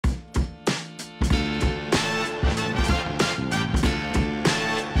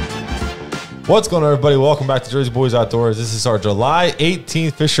What's going on, everybody? Welcome back to Jersey Boys Outdoors. This is our July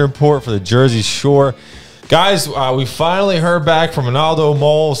 18th fishing report for the Jersey Shore. Guys, we finally heard back from Ronaldo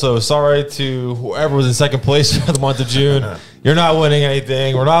Mole, so sorry to whoever was in second place for the month of June. You're not winning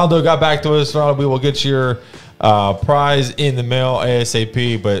anything. Ronaldo got back to us. Ronaldo, we will get your prize in the mail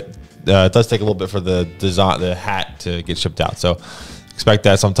ASAP, but it does take a little bit for the hat to get shipped out. So expect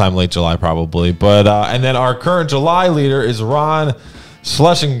that sometime late July probably. But and then our current July leader is Ron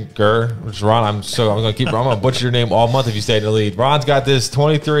Schlesinger, which is Ron, I'm gonna butcher your name all month if you stay in the lead. Ron's got this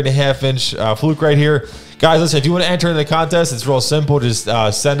 23.5-inch fluke right here. Guys, listen, if you want to enter in the contest, it's real simple. Just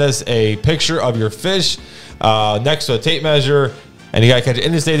send us a picture of your fish next to a tape measure, and you gotta catch it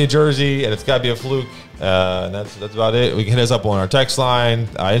in the state of New Jersey, and it's gotta be a fluke. And that's about it. We can hit us up on our text line,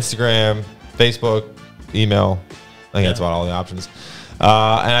 Instagram, Facebook, email. I think that's about all the options. And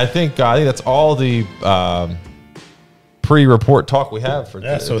I think that's all the pre-report talk we have for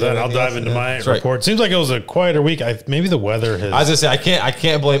so then I'll dive into my report. Seems like it was a quieter week. Maybe the weather has. I was gonna say I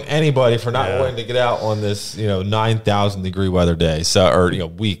can't blame anybody for not wanting to get out on this 9,000 degree weather day. So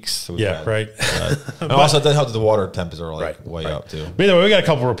weeks. So right. And also it doesn't help that the water temps are way up too. But either way, we got a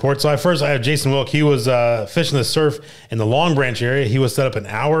couple reports. So I have Jason Wilk. He was fishing the surf in the Long Branch area. He was set up an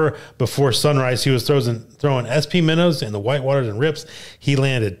hour before sunrise. He was throwing SP minnows in the whitewaters and rips. He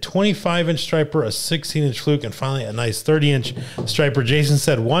landed 25-inch striper, a 16-inch fluke, and finally a nice 30-inch striper. Jason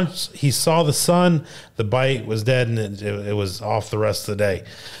said once he saw the sun, the bite was dead, and it was off the rest of the day.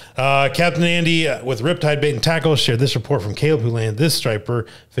 Captain Andy with Riptide Bait and Tackle shared this report from Caleb, who landed this striper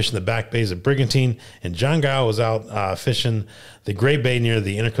fishing the back bays of Brigantine, and John Guile was out fishing the Great Bay near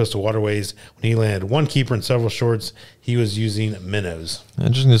the Intercoastal Waterways when he landed one keeper and several shorts. He was using minnows.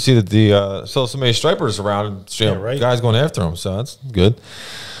 Interesting to see that the still so many stripers around, guys going after them, so that's good.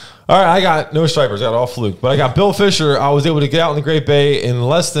 All right, I got no stripers. I got all fluke. But I got Bill Fisher. I was able to get out in the Great Bay in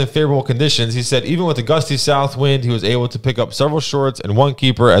less than favorable conditions. He said even with the gusty south wind, he was able to pick up several shorts and one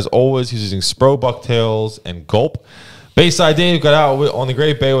keeper. As always, he's using Spro bucktails and Gulp. Bayside Dave got out on the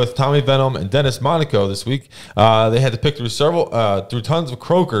Great Bay with Tommy Venom and Dennis Monaco this week. They had to pick through through tons of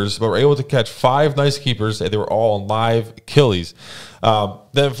croakers, but were able to catch 5 nice keepers. They were all on live killies.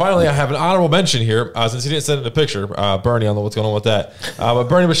 Then finally, I have an honorable mention here, since he didn't send in a picture. Bernie, I don't know what's going on with that. But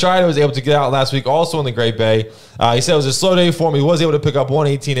Bernie Machado was able to get out last week also in the Great Bay. He said it was a slow day for him. He was able to pick up one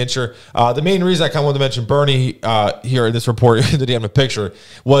 18-incher. The main reason I kind of wanted to mention Bernie here in this report, that he had a picture,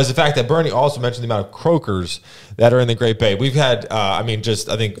 was the fact that Bernie also mentioned the amount of croakers that are in the Great Bay. We've had, I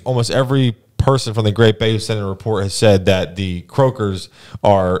think almost every person from the Great Bay who sent in a report has said that the croakers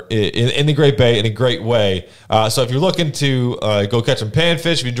are in the Great Bay in a great way. So if you're looking to go catch some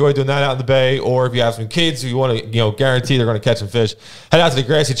panfish, if you enjoy doing that out in the Bay, or if you have some kids who you want to guarantee they're going to catch some fish, head out to the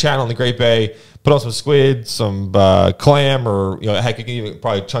Grassy Channel in the Great Bay, put on some squid, some clam, or heck, you can even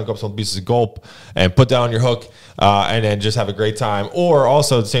probably chunk up some pieces of Gulp and put that on your hook, and then just have a great time. Or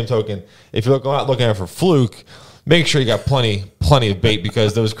also, the same token, if you're going out looking out for fluke, make sure you got plenty of bait,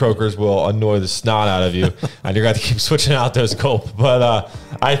 because those croakers will annoy the snot out of you, and you're going to have to keep switching out those Gulp. But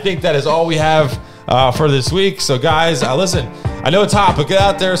I think that is all we have for this week. So, guys, listen, I know it's hot, but get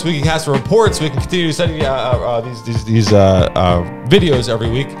out there so we can have some reports. We can continue sending these videos every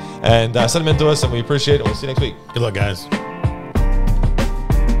week, and send them in to us, and we appreciate it. We'll see you next week. Good luck, guys.